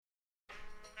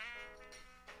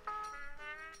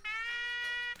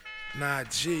Nah,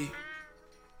 G.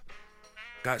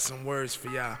 Got some words for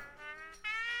y'all.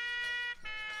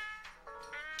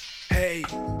 Hey,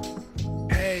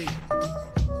 hey,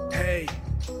 hey,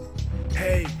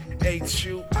 hey,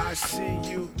 H-U, I see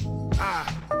you.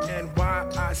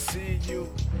 I-N-Y, I see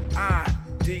you.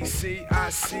 I-D-C, I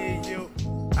see you.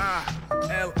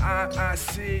 I-L-I, I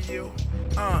see you.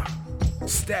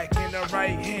 Stack in the right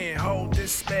hand, hold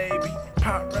this baby.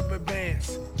 Pop rubber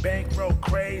bands, bankroll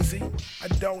crazy. I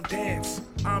don't dance,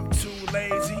 I'm too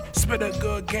lazy. Spit a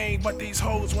good game, but these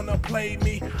hoes wanna play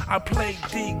me. I play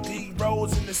D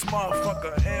roads in this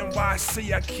motherfucker.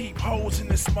 NYC, I keep hoes in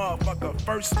this motherfucker.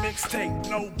 First mixtape,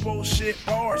 no bullshit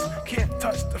bars. Can't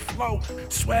touch the flow,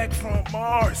 swag from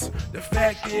Mars. The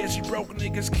fact is, you broke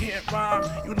niggas can't rhyme.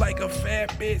 You like a fat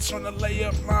bitch on the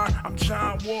layup line. I'm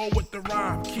John Wall with the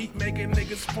rhyme. Keep making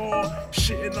niggas fall.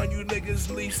 Shitting on you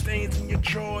niggas, leave stains in your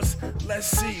drawers. Let's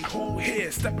see who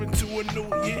here. Step into a new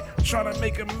year. Tryna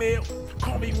make a meal.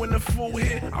 Call me when the food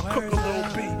hit. I'll cook a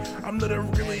little beat. I'm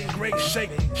literally in great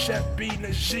shape. Chef B and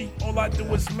a G. All I do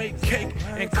is make cake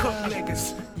and cook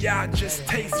niggas. Yeah, I just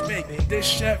taste fake. This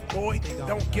chef boy,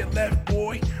 don't get left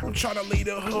boy. I'm tryna lead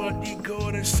the hood, eat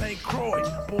good in St. Croix.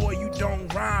 Boy, you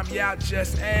don't rhyme, yeah, I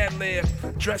just ad-lib.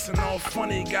 Dressing all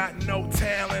funny, got no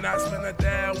talent. I spend a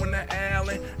down in the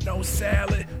alley, no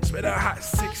salad. Spit a hot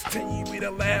 16, you be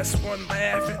the last one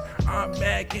laughing. I'm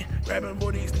macking, grabbing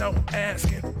booties, no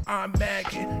asking. I'm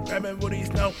macking, grabbing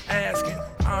booties, no asking.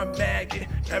 I'm macking,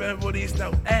 grabbing booties,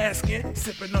 no asking.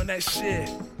 Sipping on that shit,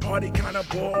 party kinda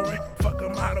boring. Fuck a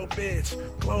model bitch,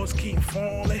 clothes keep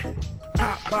falling.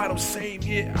 Pop bottle, same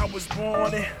year I was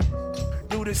born in.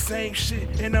 Do the same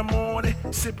shit in the morning,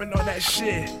 sipping on that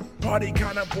shit. Party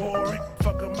kinda boring,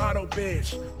 fuck a model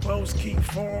bitch, clothes keep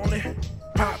falling.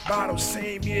 Pop bottle,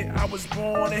 same year I was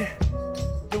born in.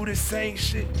 Do the same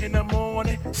shit in the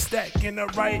morning, stack in the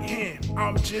right hand.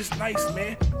 I'm just nice,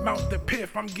 man. Mount the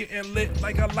piff, I'm getting lit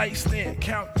like a light stand.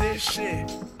 Count this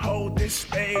shit, hold this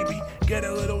baby. Get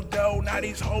a little dough, now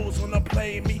these hoes wanna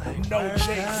play me. No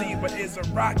Jay-Z, but it's a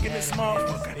rock in this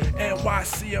motherfucker.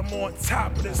 NYC, I'm on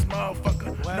top of this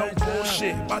motherfucker. No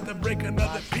bullshit, about to break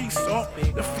another piece off.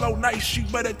 The flow nice, you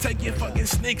better take your fucking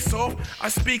sneaks off. I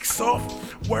speak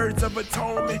soft, words of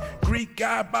atonement. Greek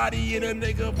guy body and a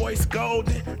nigga voice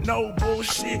golden. No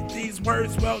bullshit, these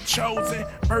words well chosen.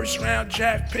 First round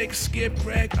draft pick, Skip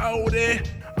Greg Oden.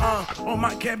 On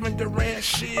my Kevin Durant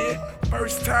shit.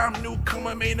 First time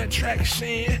newcomer main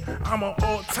attraction. I'm an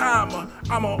all-timer,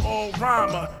 I'm an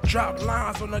all-rhymer. Drop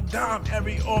lines on the dime,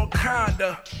 every all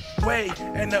kinda way.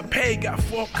 And the pay got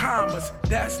 4 commas,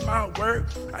 that's my word.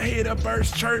 I hear the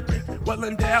birds chirping, well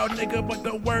endowed nigga, but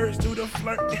the words do the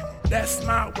flirting. That's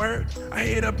my word. I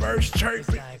hear the birds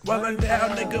chirping, well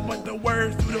endowed nigga, but the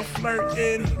words do the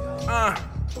flirting.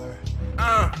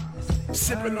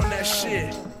 Sipping on that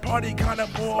shit, party kinda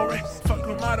boring. Fuck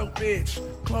a model bitch,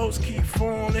 clothes keep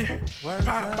falling.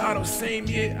 Pop bottle, same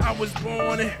year I was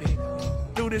born in.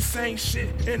 Do the same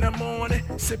shit in the morning,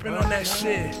 sipping on that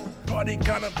shit. Party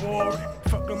kinda boring.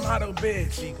 Fuck a model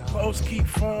bitch, clothes keep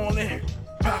falling.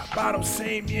 Pop bottle,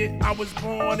 same year I was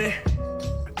born in.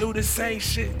 Do the same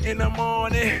shit in the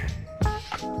morning.